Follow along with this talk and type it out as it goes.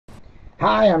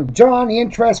Hi, I'm John, the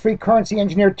interest-free currency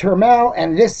engineer Turmel,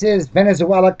 and this is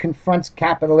Venezuela confronts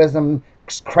capitalism's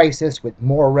crisis with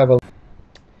more revolution.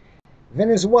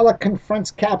 Venezuela confronts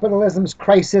capitalism's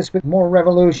crisis with more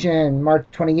revolution. March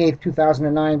 28,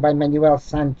 2009, by Manuel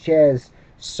Sanchez.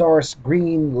 Source: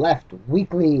 Green Left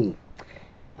Weekly.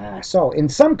 In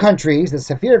some countries, the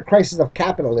severe crisis of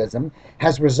capitalism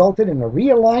has resulted in a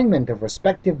realignment of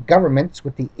respective governments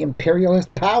with the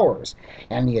imperialist powers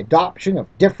and the adoption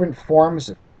of different forms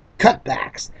of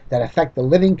cutbacks that affect the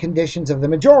living conditions of the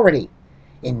majority.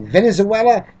 In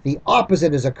Venezuela, the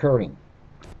opposite is occurring.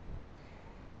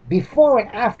 Before and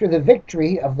after the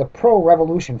victory of the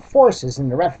pro-revolution forces in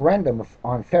the referendum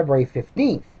on February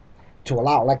 15th to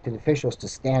allow elected officials to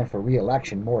stand for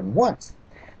re-election more than once,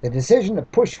 the decision to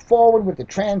push forward with the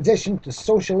transition to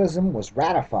socialism was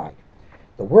ratified.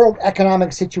 The world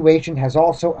economic situation has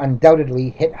also undoubtedly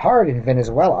hit hard in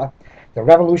Venezuela. The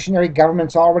revolutionary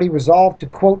government's already resolved to,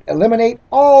 quote, eliminate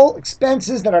all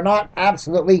expenses that are not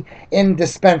absolutely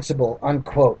indispensable,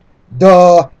 unquote.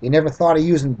 Duh, you never thought of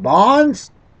using bonds?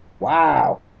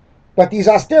 Wow. But these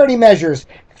austerity measures,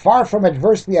 far from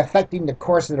adversely affecting the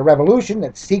course of the revolution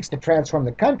that seeks to transform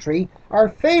the country, are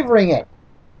favoring it.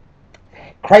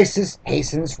 Crisis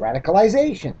hastens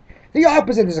radicalization. The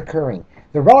opposite is occurring.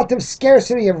 The relative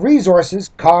scarcity of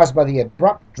resources caused by the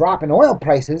abrupt drop in oil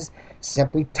prices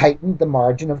simply tightened the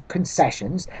margin of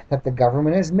concessions that the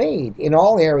government has made in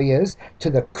all areas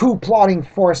to the coup-plotting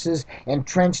forces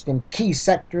entrenched in key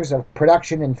sectors of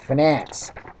production and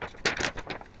finance.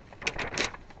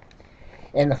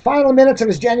 In the final minutes of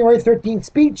his January 13th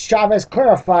speech, Chavez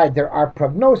clarified there are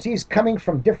prognoses coming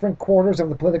from different quarters of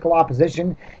the political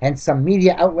opposition and some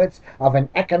media outlets of an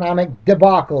economic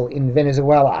debacle in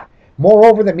Venezuela.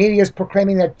 Moreover, the media is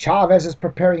proclaiming that Chavez is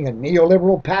preparing a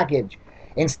neoliberal package.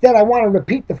 Instead, I want to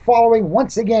repeat the following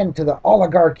once again to the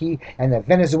oligarchy and the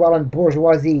Venezuelan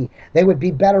bourgeoisie. They would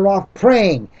be better off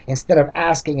praying instead of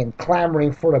asking and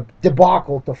clamoring for a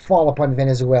debacle to fall upon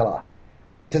Venezuela.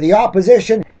 To the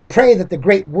opposition, pray that the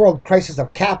great world crisis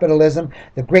of capitalism,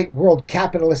 the great world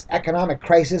capitalist economic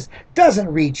crisis,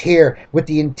 doesn't reach here with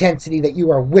the intensity that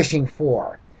you are wishing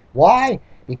for. Why?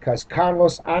 Because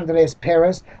Carlos Andres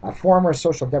Perez, a former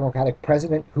Social Democratic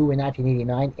president who in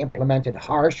 1989 implemented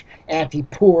harsh,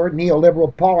 anti-poor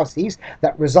neoliberal policies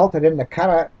that resulted in the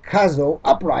Caracazo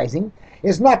uprising,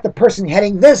 is not the person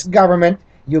heading this government.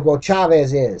 Hugo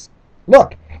Chavez is.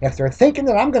 Look, if they're thinking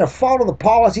that I'm going to follow the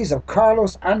policies of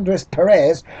Carlos Andres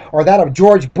Perez or that of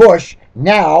George Bush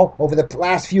now, over the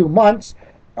last few months,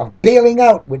 of bailing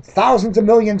out with thousands of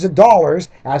millions of dollars,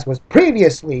 as was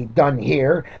previously done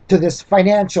here, to this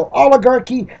financial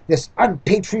oligarchy, this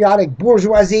unpatriotic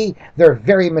bourgeoisie, they're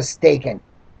very mistaken.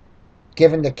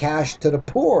 Giving the cash to the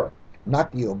poor,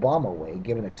 not the Obama way,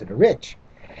 giving it to the rich.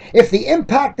 If the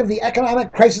impact of the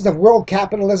economic crisis of world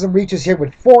capitalism reaches here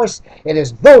with force, it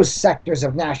is those sectors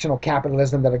of national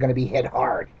capitalism that are going to be hit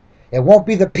hard. It won't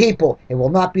be the people. It will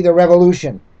not be the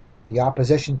revolution. The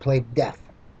opposition played deaf.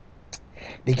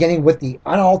 Beginning with the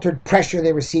unaltered pressure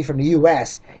they receive from the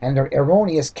U.S. and their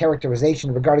erroneous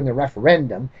characterization regarding the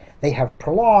referendum, they have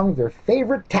prolonged their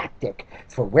favorite tactic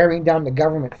for wearing down the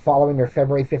government following their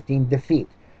February 15 defeat: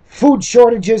 food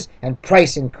shortages and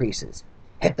price increases.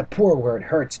 Hit the poor where it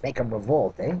hurts, make them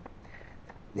revolt, eh?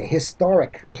 The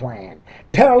historic plan.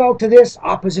 Parallel to this,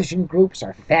 opposition groups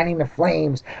are fanning the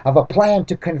flames of a plan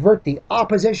to convert the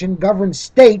opposition-governed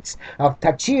states of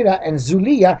Táchira and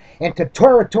Zulia into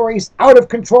territories out of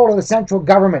control of the central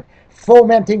government,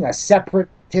 fomenting a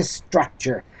separatist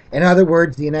structure. In other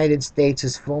words, the United States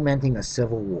is fomenting a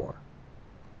civil war.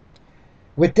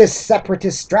 With this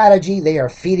separatist strategy, they are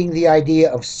feeding the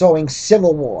idea of sowing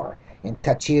civil war in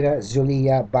Táchira,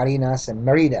 Zulia, Barinas, and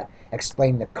Mérida,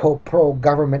 explained the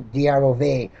pro-government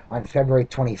DROV on February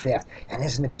 25th. And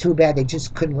isn't it too bad they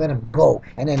just couldn't let them go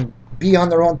and then be on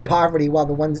their own poverty while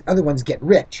the other ones get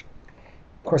rich?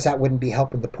 Of course, that wouldn't be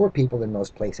helping the poor people in those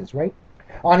places, right?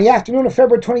 On the afternoon of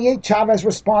February 28th, Chavez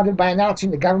responded by announcing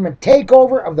the government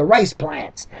takeover of the rice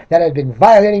plants that had been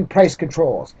violating price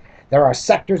controls. There are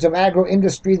sectors of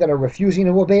agro-industry that are refusing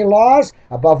to obey laws,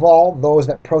 above all, those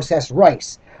that process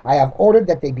rice. I have ordered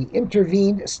that they be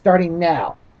intervened starting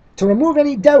now. To remove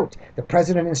any doubt, the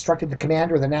President instructed the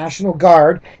commander of the National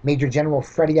Guard, Major General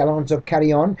Freddy Alonso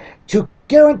Carrion, to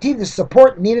guarantee the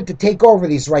support needed to take over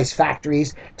these rice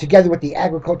factories, together with the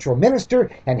Agricultural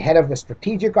Minister and head of the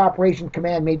Strategic Operation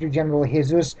Command, Major General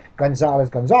Jesus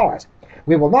Gonzalez.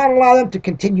 We will not allow them to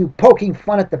continue poking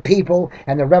fun at the people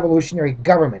and the revolutionary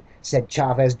government, said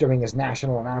Chavez during his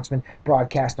national announcement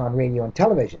broadcast on radio and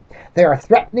television. They are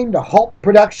threatening to halt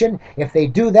production. If they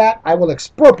do that, I will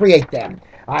expropriate them.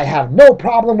 I have no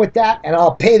problem with that, and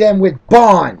I'll pay them with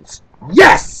bonds.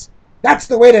 Yes! That's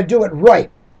the way to do it right.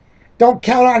 Don't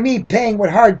count on me paying with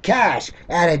hard cash,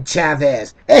 added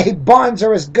Chavez. Hey, bonds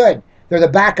are as good. They're the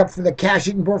backup for the cash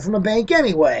you can borrow from a bank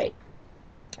anyway.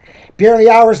 Barely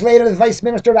hours later, the Vice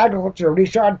Minister of Agriculture,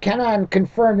 Richard Canan,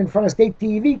 confirmed in front of state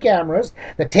TV cameras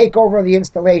the takeover of the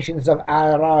installations of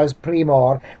Aras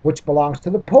Primor, which belongs to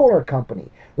the Polar Company.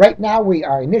 Right now, we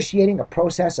are initiating a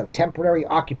process of temporary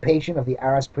occupation of the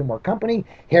Aras Primor Company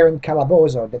here in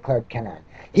Calabozo, declared Canan.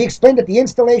 He explained that the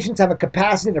installations have a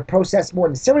capacity to process more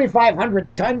than 7,500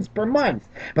 tons per month,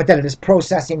 but that it is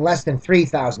processing less than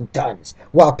 3,000 tons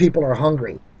while people are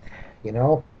hungry.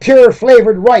 Pure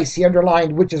flavored rice, he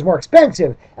underlined, which is more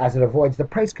expensive as it avoids the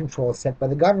price controls set by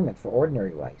the government for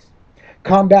ordinary rice.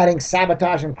 Combating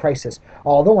sabotage and crisis,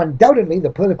 although undoubtedly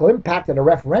the political impact of a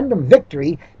referendum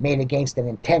victory made against an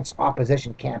intense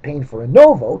opposition campaign for a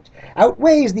no vote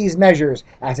outweighs these measures,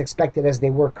 as expected as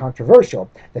they were controversial.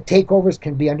 The takeovers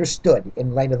can be understood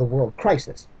in light of the world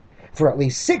crisis. For at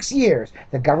least 6 years,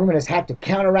 the government has had to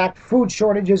counteract food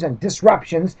shortages and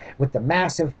disruptions with the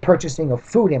massive purchasing of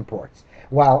food imports,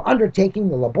 while undertaking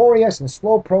the laborious and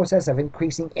slow process of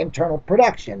increasing internal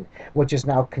production, which is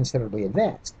now considerably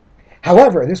advanced.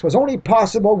 However, this was only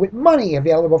possible with money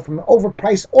available from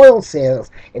overpriced oil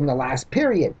sales in the last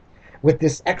period. With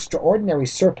this extraordinary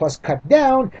surplus cut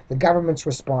down, the government's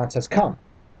response has come.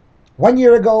 1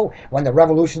 year ago, when the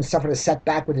revolution suffered a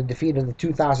setback with the defeat of the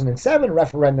 2007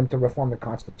 referendum to reform the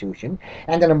Constitution,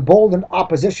 and an emboldened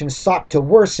opposition sought to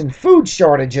worsen food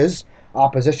shortages,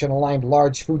 opposition-aligned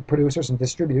large food producers and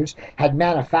distributors had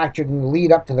manufactured in the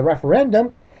lead up to the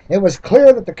referendum, it was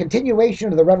clear that the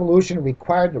continuation of the revolution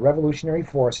required the revolutionary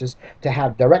forces to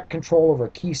have direct control over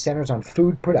key centers on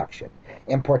food production,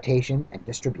 importation, and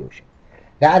distribution.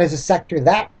 That is a sector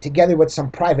that, together with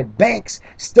some private banks,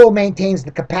 still maintains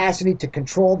the capacity to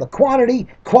control the quantity,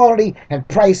 quality, and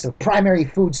price of primary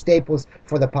food staples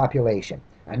for the population.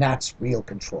 And that's real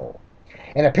control.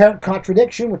 In apparent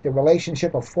contradiction with the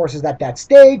relationship of forces at that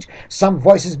stage, some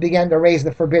voices began to raise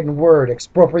the forbidden word,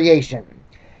 expropriation.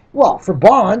 Well, for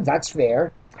bonds, that's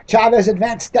fair. Chavez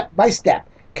advanced step by step,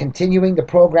 continuing the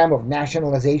program of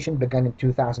nationalization begun in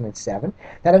 2007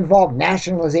 that involved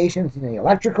nationalizations in the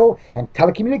electrical and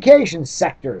telecommunications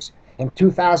sectors. In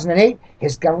 2008,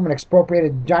 his government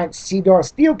expropriated giant Sidor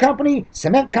Steel Company,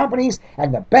 cement companies,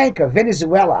 and the Bank of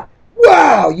Venezuela.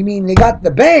 Wow, you mean they got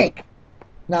the bank?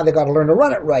 Now they got to learn to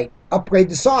run it right, upgrade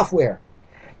the software.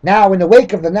 Now, in the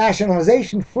wake of the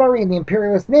nationalization flurry in the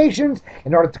imperialist nations,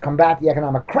 in order to combat the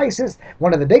economic crisis,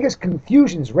 one of the biggest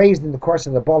confusions raised in the course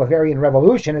of the Bolivarian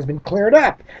Revolution has been cleared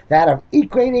up, that of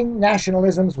equating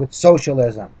nationalisms with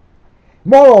socialism.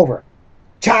 Moreover,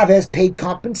 Chavez paid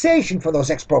compensation for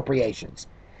those expropriations.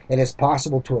 It is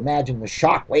possible to imagine the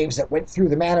shock waves that went through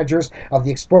the managers of the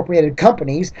expropriated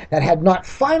companies that had not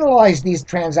finalized these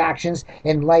transactions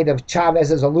in light of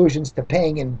Chavez's allusions to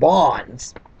paying in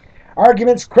bonds.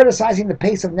 Arguments criticizing the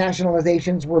pace of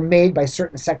nationalizations were made by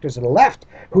certain sectors of the left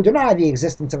who deny the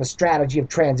existence of a strategy of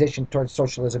transition towards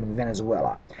socialism in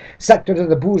Venezuela. Sectors of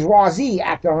the bourgeoisie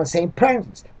acted on the same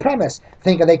premise,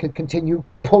 thinking they could continue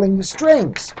pulling the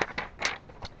strings.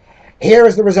 Here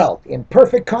is the result. In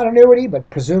perfect continuity, but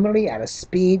presumably at a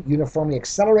speed uniformly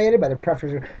accelerated by the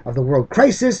pressure of the world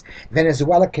crisis,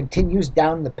 Venezuela continues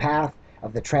down the path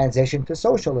of the transition to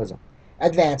socialism,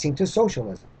 advancing to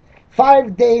socialism.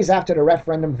 5 days after the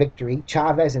referendum victory,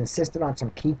 Chavez insisted on some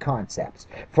key concepts.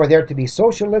 For there to be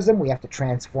socialism, we have to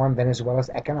transform Venezuela's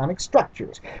economic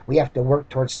structures. We have to work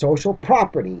towards social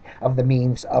property of the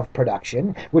means of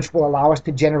production, which will allow us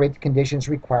to generate the conditions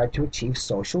required to achieve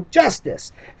social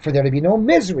justice. For there to be no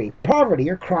misery, poverty,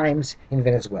 or crimes in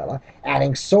Venezuela,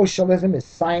 adding socialism is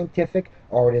scientific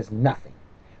or it is nothing.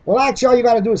 Well, actually, all you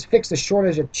got to do is fix the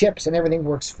shortage of chips and everything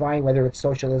works fine, whether it's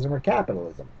socialism or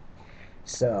capitalism.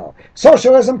 So,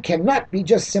 socialism cannot be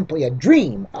just simply a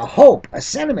dream, a hope, a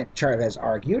sentiment, Chavez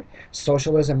argued.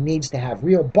 Socialism needs to have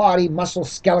real body, muscle,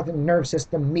 skeleton, nerve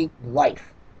system meet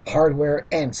life, hardware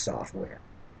and software.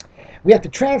 We have to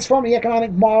transform the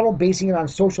economic model, basing it on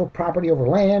social property over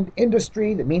land,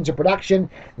 industry, the means of production.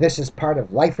 This is part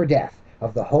of life or death,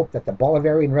 of the hope that the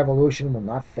Bolivarian Revolution will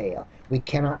not fail. We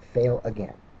cannot fail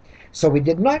again. So we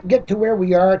did not get to where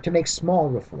we are to make small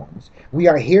reforms. We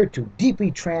are here to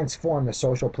deeply transform the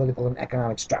social, political, and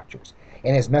economic structures.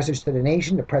 In his message to the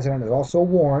nation, the president has also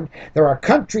warned there are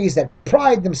countries that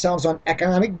pride themselves on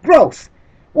economic growth.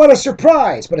 What a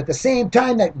surprise! But at the same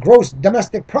time that gross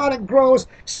domestic product grows,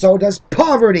 so does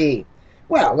poverty.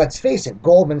 Well, let's face it,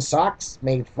 Goldman Sachs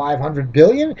made $500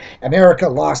 billion. America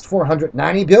lost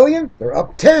 $490 billion. They're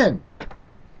up 10.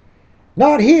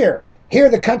 Not here. Here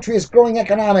the country is growing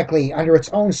economically under its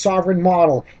own sovereign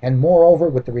model, and moreover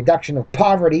with the reduction of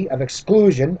poverty, of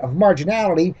exclusion, of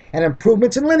marginality, and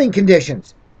improvements in living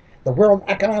conditions. The world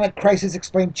economic crisis,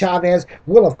 explained Chavez,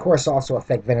 will of course also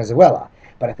affect Venezuela.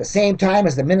 But at the same time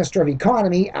as the Minister of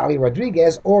Economy, Ali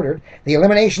Rodriguez, ordered the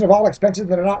elimination of all expenses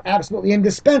that are not absolutely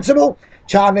indispensable,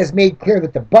 Chavez made clear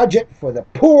that the budget for the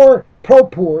poor,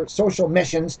 pro-poor social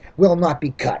missions will not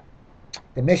be cut.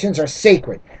 The missions are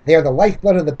sacred. They are the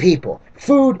lifeblood of the people.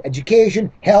 Food,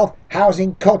 education, health,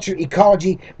 housing, culture,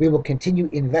 ecology. We will continue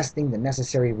investing the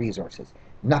necessary resources.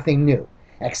 Nothing new,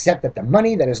 except that the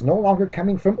money that is no longer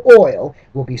coming from oil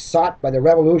will be sought by the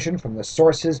revolution from the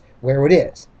sources where it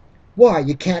is. Why,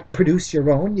 you can't produce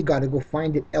your own? You got to go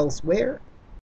find it elsewhere?